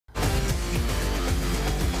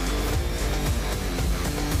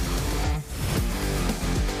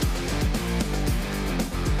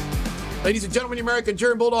Ladies and gentlemen, the American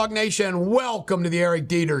German Bulldog Nation, welcome to the Eric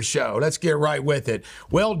Deters Show. Let's get right with it.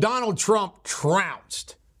 Well, Donald Trump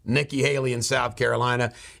trounced Nikki Haley in South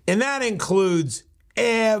Carolina, and that includes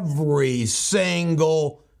every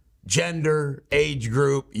single gender, age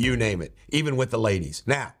group, you name it, even with the ladies.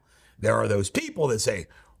 Now, there are those people that say,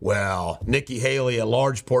 well, Nikki Haley, a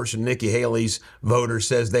large portion of Nikki Haley's voters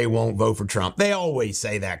says they won't vote for Trump. They always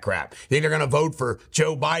say that crap. Think they're going to vote for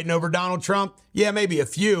Joe Biden over Donald Trump? Yeah, maybe a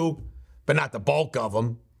few, but not the bulk of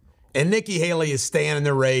them. And Nikki Haley is staying in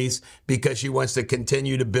the race because she wants to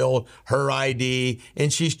continue to build her ID,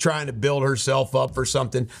 and she's trying to build herself up for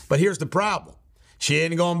something. But here's the problem. She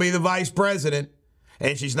ain't going to be the vice president,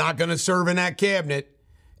 and she's not going to serve in that cabinet,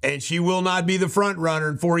 and she will not be the front runner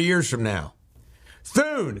in 4 years from now.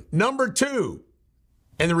 Thune, number 2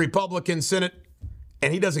 in the Republican Senate,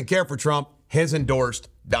 and he doesn't care for Trump, has endorsed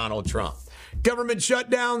Donald Trump. Government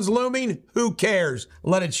shutdowns looming? Who cares?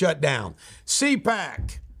 Let it shut down.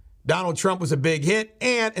 CPAC, Donald Trump was a big hit,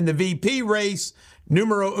 and in the VP race,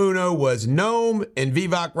 numero uno was Noam and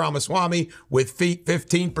Vivek Ramaswamy with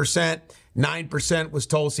 15%. 9% was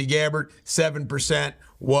Tulsi Gabbard. 7%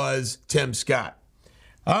 was Tim Scott.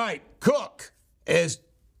 All right, Cook, as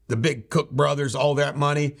the big Cook brothers, all that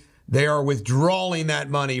money, they are withdrawing that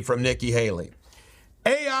money from Nikki Haley.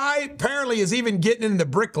 AI apparently is even getting in the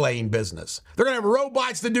bricklaying business. They're going to have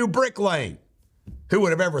robots to do bricklaying. Who would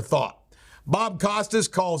have ever thought? Bob Costas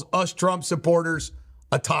calls us Trump supporters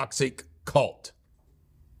a toxic cult.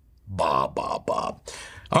 Bob. All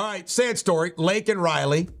right, sad story. Laken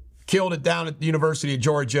Riley killed it down at the University of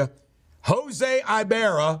Georgia. Jose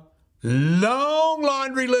Ibarra, long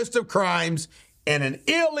laundry list of crimes, and an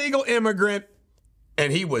illegal immigrant,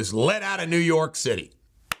 and he was let out of New York City.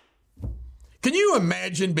 Can you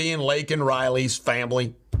imagine being Laken Riley's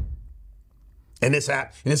family? And this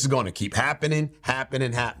is going to keep happening.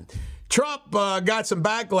 Trump got some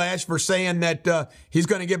backlash for saying that he's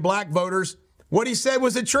going to get black voters. What he said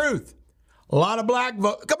was the truth. A lot of black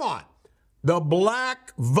voters. Come on. The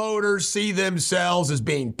black voters see themselves as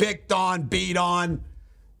being picked on, beat on.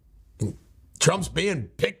 And Trump's being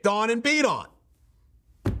picked on and beat on.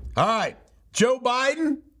 All right. Joe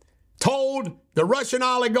Biden told the Russian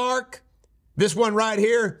oligarch, this one right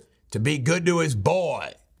here, to be good to his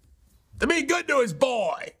boy. To be good to his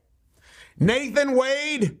boy. Nathan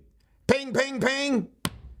Wade, ping, ping, ping,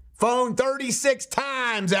 phone 36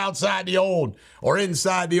 times outside the old or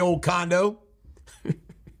inside the old condo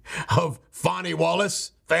of Fannie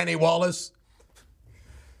Wallace.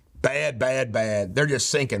 Bad. They're just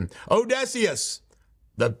sinking. Odysseus,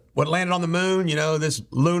 what landed on the moon, this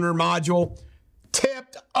lunar module,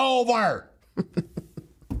 tipped over.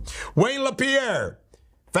 Wayne LaPierre,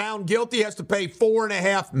 found guilty, has to pay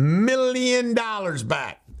 $4.5 million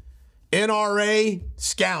back. NRA,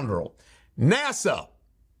 scoundrel. NASA,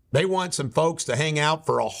 they want some folks to hang out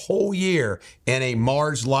for a whole year in a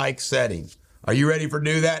Mars-like setting. Are you ready for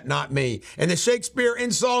do that? Not me. And the Shakespeare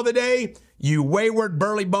insult of the day, you wayward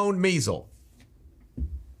burly-boned measle.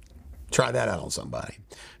 Try that out on somebody.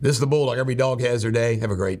 This is the Bulldog. Every dog has their day.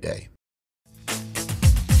 Have a great day.